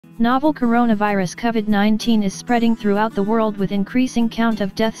Novel coronavirus COVID-19 is spreading throughout the world with increasing count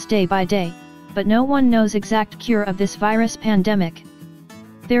of deaths day by day, but no one knows exact cure of this virus pandemic.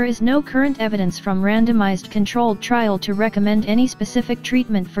 There is no current evidence from randomized controlled trial to recommend any specific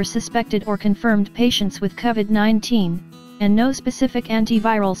treatment for suspected or confirmed patients with COVID-19, and no specific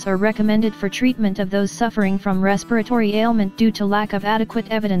antivirals are recommended for treatment of those suffering from respiratory ailment due to lack of adequate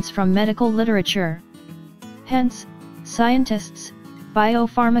evidence from medical literature. Hence, scientists,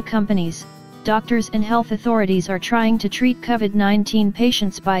 biopharma companies, doctors and health authorities are trying to treat COVID-19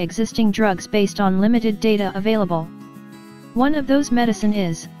 patients by existing drugs based on limited data available. One of those medicine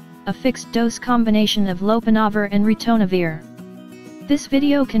is a fixed-dose combination of Lopinavir and Ritonavir. This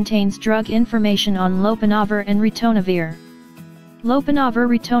video contains drug information on Lopinavir and Ritonavir. Lopinavir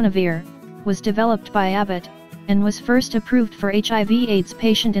Ritonavir was developed by Abbott and was first approved for HIV AIDS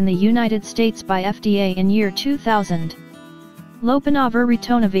patient in the United States by FDA in year 2000. Lopinavir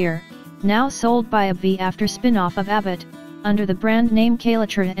Ritonavir, now sold by Abbvie after spin-off of Abbott, under the brand name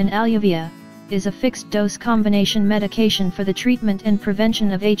Kaletra and Aluvia, is a fixed-dose combination medication for the treatment and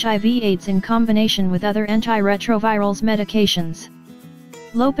prevention of HIV AIDS in combination with other antiretrovirals medications.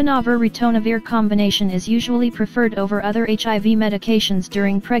 Lopinavir Ritonavir combination is usually preferred over other HIV medications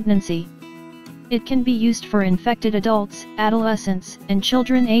during pregnancy. It can be used for infected adults, adolescents, and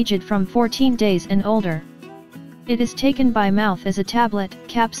children aged from 14 days and older. It is taken by mouth as a tablet,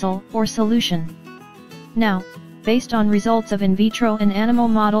 capsule, or solution. Now, based on results of in vitro and animal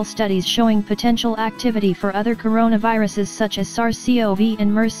model studies showing potential activity for other coronaviruses such as SARS-CoV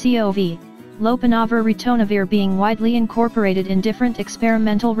and MERS-CoV, Lopinavir Ritonavir being widely incorporated in different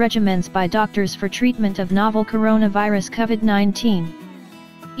experimental regimens by doctors for treatment of novel coronavirus COVID-19.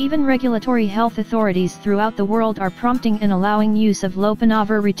 Even regulatory health authorities throughout the world are prompting and allowing use of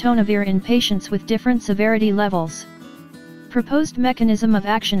Lopinavir Ritonavir in patients with different severity levels. Proposed mechanism of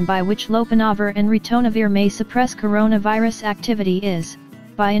action by which Lopinavir and Ritonavir may suppress coronavirus activity is,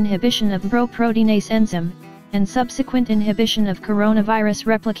 by inhibition of proproteinase enzyme, and subsequent inhibition of coronavirus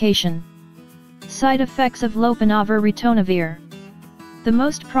replication. Side effects of Lopinavir Ritonavir. The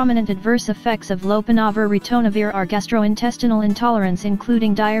most prominent adverse effects of Lopinavir Ritonavir are gastrointestinal intolerance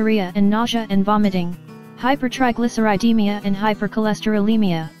including diarrhea and nausea and vomiting, hypertriglyceridemia and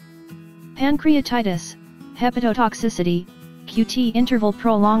hypercholesterolemia, pancreatitis, hepatotoxicity, QT interval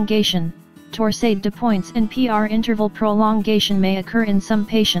prolongation, torsade de pointes and PR interval prolongation may occur in some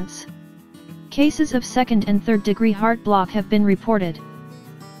patients. Cases of second and third degree heart block have been reported.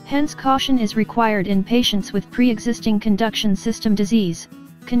 Hence caution is required in patients with pre-existing conduction system disease,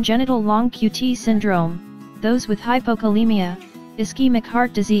 congenital long QT syndrome, those with hypokalemia, ischemic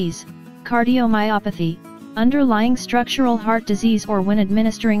heart disease, cardiomyopathy, underlying structural heart disease or when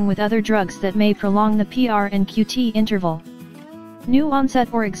administering with other drugs that may prolong the PR and QT interval. New onset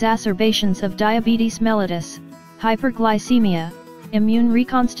or exacerbations of diabetes mellitus, hyperglycemia, immune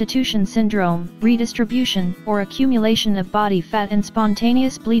reconstitution syndrome, redistribution or accumulation of body fat and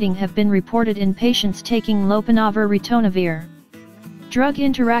spontaneous bleeding have been reported in patients taking Lopinavir Ritonavir. Drug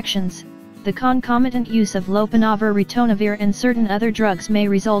interactions. The concomitant use of Lopinavir Ritonavir and certain other drugs may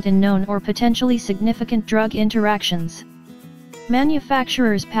result in known or potentially significant drug interactions.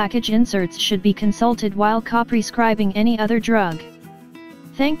 Manufacturers' package inserts should be consulted while prescribing any other drug.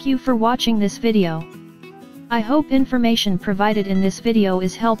 Thank you for watching this video. I hope information provided in this video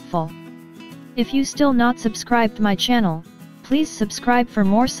is helpful. If you still not subscribed my channel, please subscribe for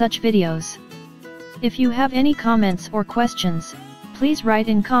more such videos. If you have any comments or questions, please write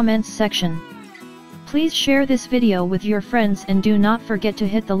in comments section. Please share this video with your friends and do not forget to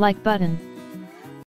hit the like button.